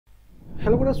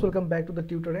Hello guys, welcome back to the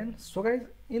Tutorend. So guys,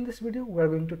 in this video we are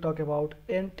going to talk about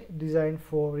Ent design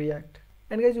for React.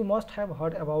 And guys, you must have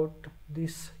heard about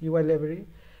this UI library,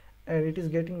 and it is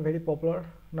getting very popular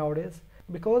nowadays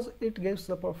because it gives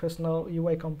the professional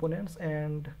UI components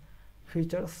and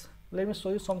features. Let me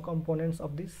show you some components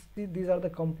of this. See, these are the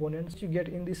components you get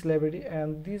in this library,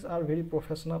 and these are very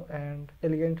professional and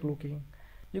elegant looking.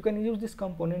 You can use this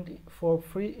component for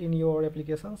free in your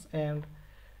applications, and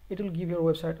it will give your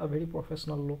website a very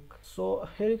professional look. So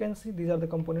here you can see these are the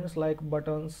components like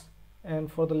buttons,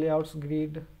 and for the layouts,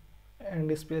 grid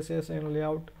and spaces and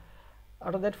layout.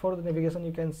 After that, for the navigation,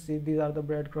 you can see these are the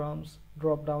breadcrumbs,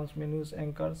 drop downs, menus,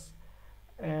 anchors,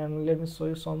 and let me show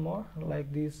you some more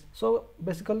like these. So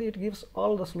basically it gives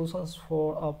all the solutions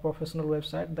for a professional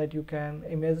website that you can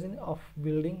imagine of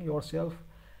building yourself.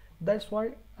 That's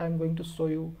why I'm going to show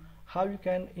you how you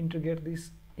can integrate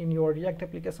this in your React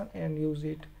application and use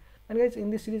it. And guys, in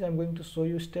this series I'm going to show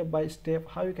you step by step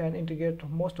how you can integrate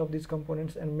most of these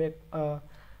components and make a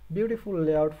beautiful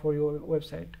layout for your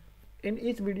website. In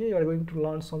each video you are going to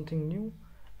learn something new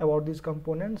about these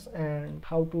components and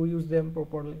how to use them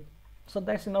properly. So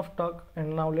that's enough talk,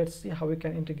 and now let's see how we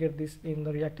can integrate this in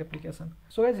the React application.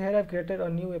 So guys, here I've created a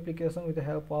new application with the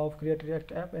help of Create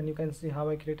React app, and you can see how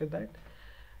I created that.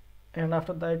 And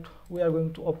after that we are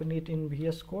going to open it in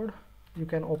VS Code. You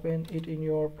can open it in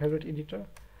your favorite editor.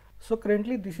 So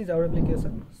currently this is our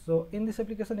application. So in this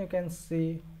application you can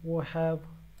see we have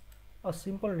a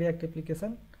simple React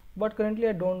application, but currently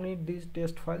I don't need these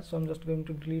test files, so I'm just going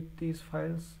to delete these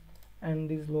files and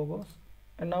these logos,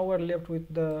 and now we're left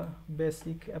with the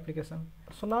basic application.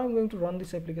 So now I'm going to run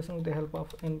this application with the help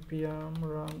of npm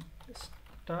run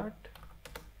start.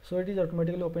 So it is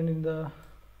automatically opened in the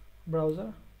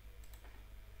browser,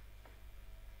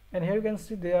 and here you can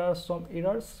see there are some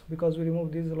errors because we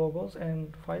removed these logos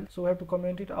and files, so we have to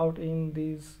comment it out in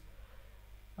these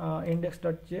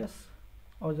index.js,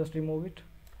 or just remove it.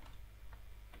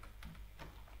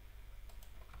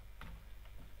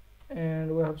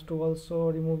 And we have to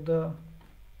also remove the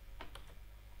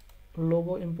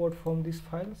logo import from these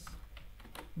files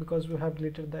because we have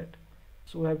deleted that.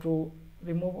 So we have to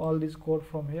remove all this code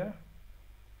from here,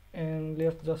 and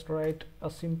let's just write a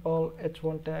simple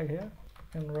h1 tag here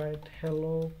and write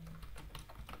hello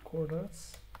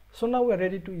coders. So now we are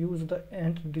ready to use the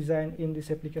Ent design in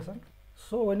this application.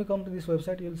 So when you come to this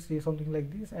website, you'll see something like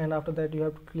this, and after that you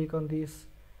have to click on this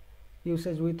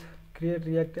usage with Create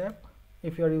React app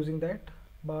if you are using that.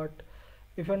 But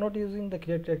if you are not using the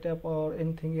Create React app or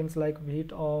anything else like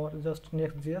Vite or just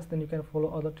Next.js, then you can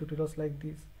follow other tutorials like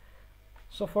this.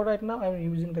 So for right now I'm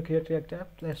using the Create React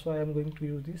app, that's why I'm going to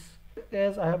use this.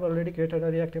 As I have already created a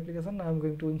React application, I'm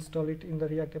going to install it in the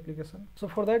React application. So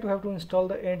for that we have to install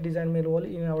the Ent design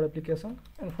manually in our application,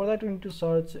 and for that we need to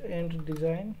search Ent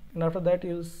design, and after that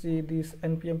you'll see this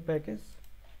npm package,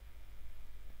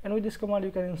 and with this command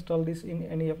you can install this in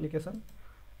any application.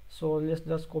 So let's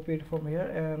just copy it from here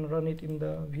and run it in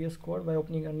the VS Code by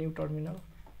opening a new terminal.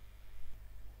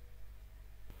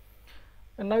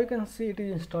 And now you can see it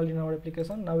is installed in our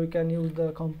application. Now we can use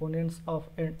the components of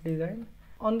Ent design.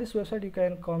 On this website you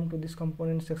can come to this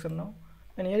component section now,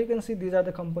 and here you can see these are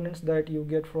the components that you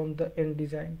get from the Ent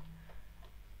design.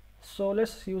 So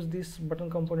let's use this button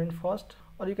component first,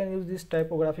 or you can use these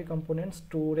typography components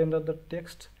to render the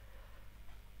text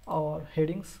or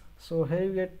headings. So here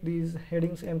you get these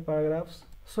headings and paragraphs.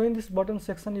 So in this button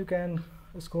section you can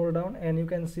scroll down, and you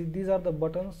can see these are the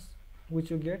buttons which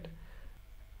you get,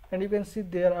 and you can see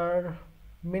there are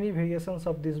many variations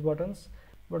of these buttons,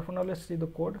 but for now let's see the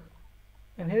code.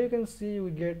 And here you can see we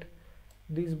get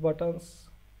these buttons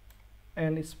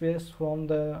and space from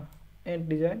the Ent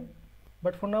design,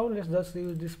 but for now let's just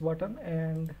use this button,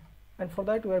 and for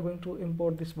that we are going to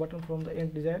import this button from the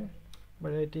Ent design by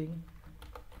writing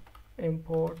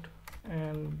import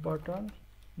and button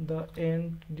the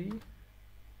Ent-d,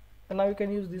 and now you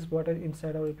can use this button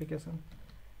inside our application.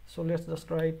 So let's just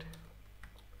write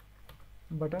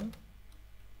button,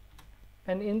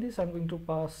 and in this I'm going to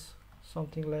pass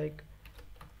something like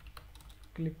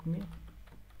click me,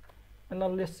 and now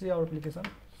let's see our application.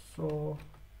 So,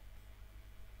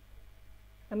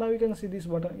 and now you can see this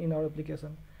button in our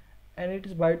application, and it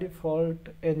is by default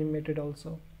animated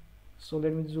also. So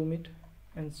let me zoom it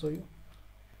and show you.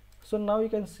 So now you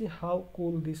can see how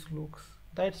cool this looks.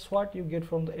 That's what you get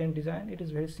from the Ent design. It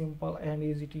is very simple and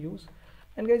easy to use.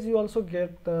 And guys, you also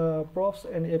get the props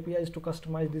and APIs to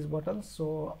customize these buttons.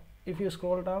 So if you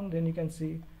scroll down, then you can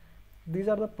see these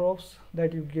are the props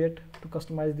that you get to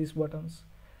customize these buttons.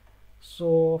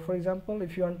 So for example,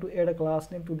 if you want to add a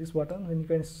class name to this button, then you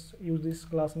can use this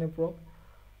class name prop,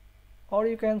 Or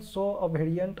you can show a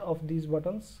variant of these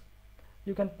buttons.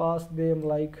 You can pass them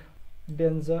like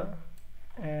danger,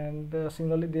 and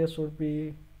similarly there should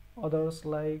be others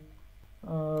like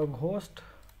ghost,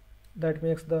 that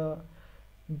makes the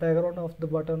background of the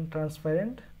button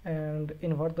transparent, and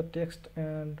invert the text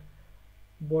and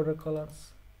border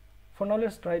colors. For now,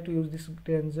 let's try to use this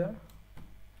danger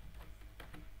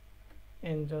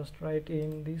and just write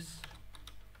in this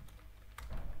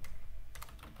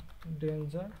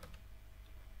danger.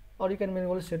 Or you can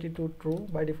manually set it to true.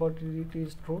 By default it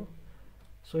is true,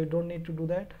 so you don't need to do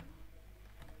that.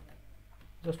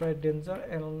 Just write danger,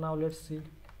 and now let's see.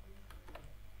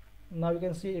 Now you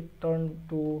can see it turned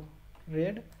to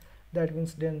red, that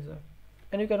means danger.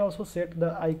 And you can also set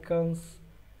the icons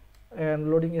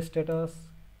and loading status.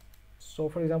 So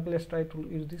for example, let's try to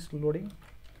use this loading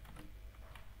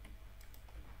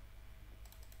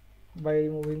by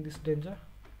removing this danger,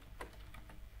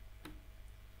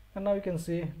 and now you can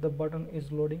see the button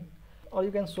is loading. Or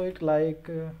you can show it like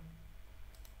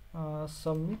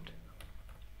submit,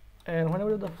 and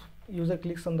whenever the user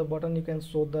clicks on the button, you can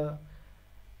show the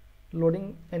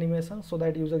loading animation so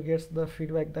that user gets the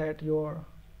feedback that your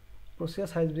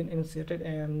process has been initiated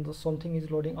and something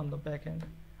is loading on the back end.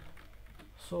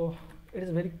 So it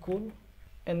is very cool,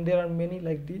 and there are many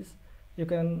like this. You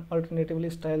can alternatively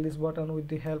style this button with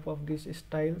the help of these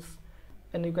styles,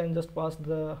 and you can just pass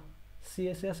the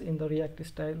CSS in the React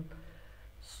style.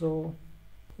 So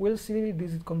we'll see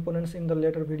these components in the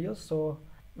later videos. So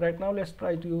right now let's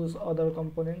try to use other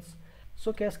components.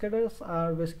 So cascaders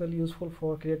are basically useful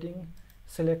for creating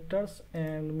selectors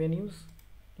and menus.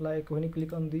 Like when you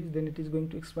click on these, then it is going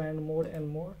to expand more and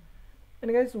more.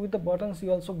 And guys, with the buttons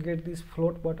you also get these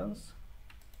float buttons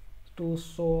to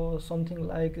show something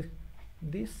like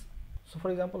this. So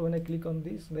for example, when I click on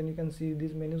this, then you can see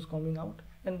these menus coming out,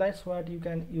 and that's what you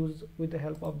can use with the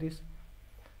help of these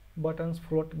buttons,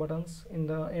 float buttons, in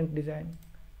the end design.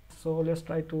 So let's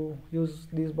try to use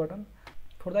this button.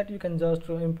 For that, you can just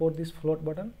import this float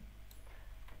button,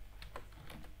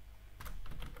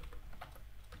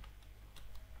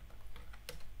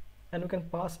 and you can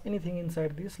pass anything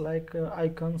inside this, like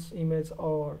icons, image,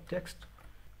 or text.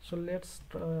 So let's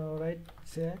write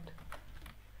chat,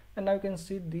 and now you can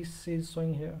see this is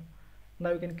showing here.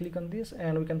 Now you can click on this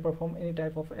and we can perform any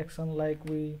type of action like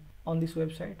we on this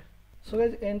website. So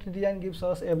guys, Ent Design gives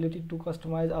us ability to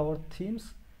customize our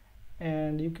themes,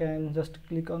 and you can just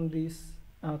click on this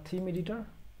theme editor,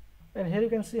 and here you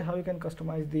can see how you can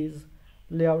customize these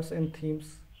layouts and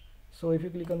themes. So if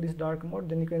you click on this dark mode,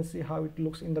 then you can see how it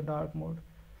looks in the dark mode,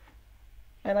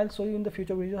 and I'll show you in the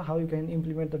future video how you can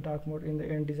implement the dark mode in the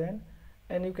Ent Design.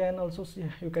 And you can also see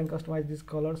you can customize these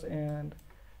colors and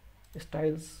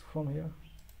styles from here.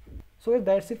 So guys,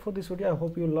 that's it for this video. I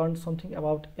hope you learned something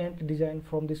about Ent Design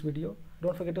from this video.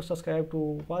 Don't forget to subscribe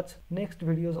to watch next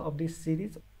videos of this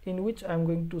series, in which I'm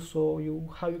going to show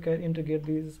you how you can integrate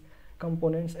these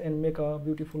components and make a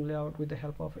beautiful layout with the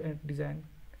help of Ent Design.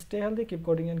 Stay healthy, keep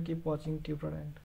coding, and keep watching Tutorend.